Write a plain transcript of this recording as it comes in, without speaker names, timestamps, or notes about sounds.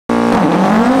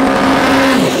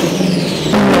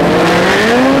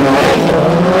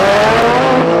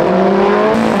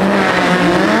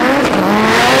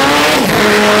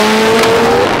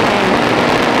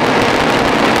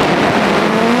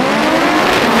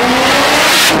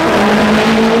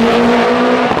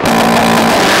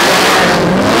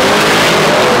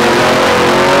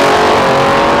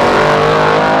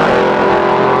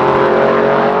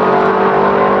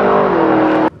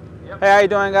you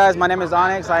doing, guys? My name is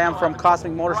Onyx. I am from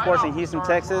Kozmic Motorsports in Houston,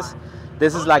 Texas.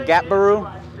 This is La Subaru.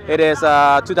 It is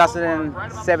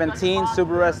 2017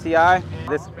 Subaru STI.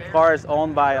 This car is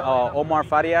owned by Omar.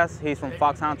 He's from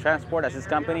Foxhound Transport. That's his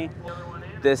company.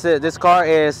 This car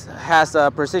has a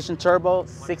precision turbo,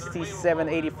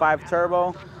 6785 turbo.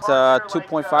 It's a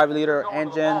 2.5 liter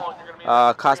engine,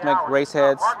 Cosmic race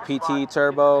heads, PT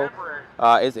turbo.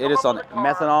 It is on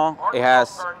methanol. It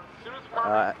has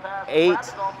 8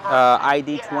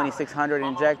 ID 2600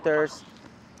 injectors.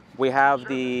 We have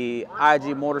the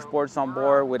IAG Motorsports on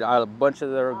board with a bunch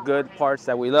of their good parts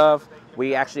that we love.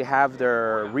 We actually have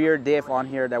their rear diff on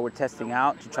here that we're testing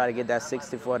out to try to get that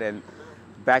 60-foot and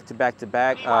back to back to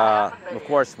back. Of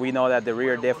course, we know that the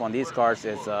rear diff on these cars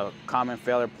is a common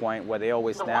failure point where they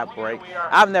always snap break.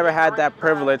 I've never had that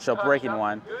privilege of breaking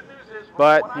one,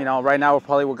 but you know, right now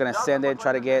we're going to send it,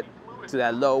 try to get to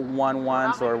that low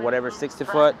 1.1s or whatever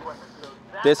 60-foot.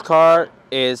 This car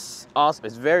is awesome.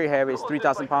 It's very heavy. It's a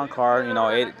 3,000 pound car. You know,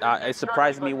 it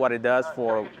surprised me what it does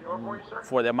for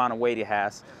the amount of weight it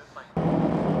has.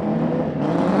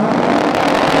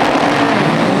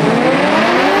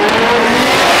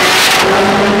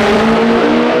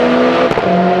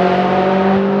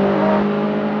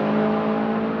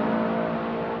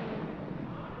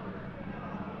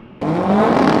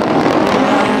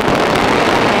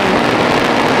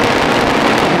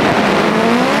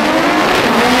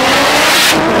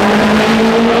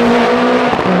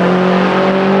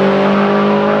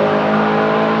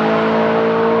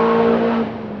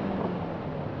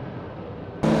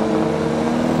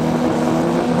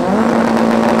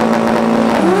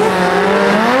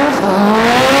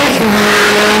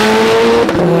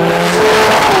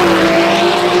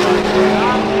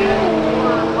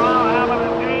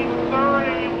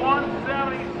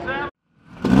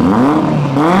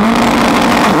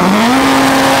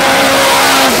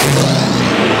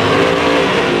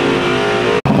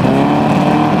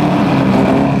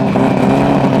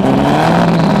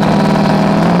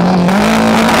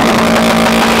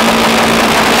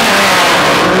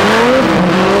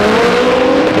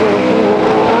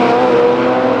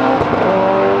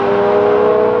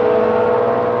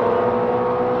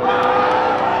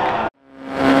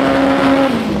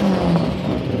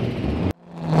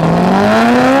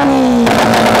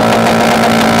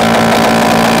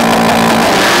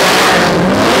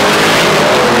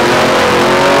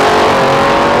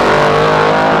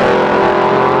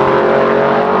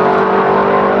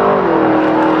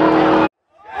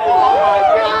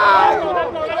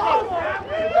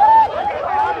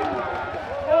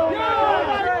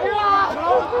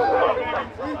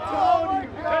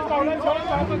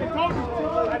 Let's go.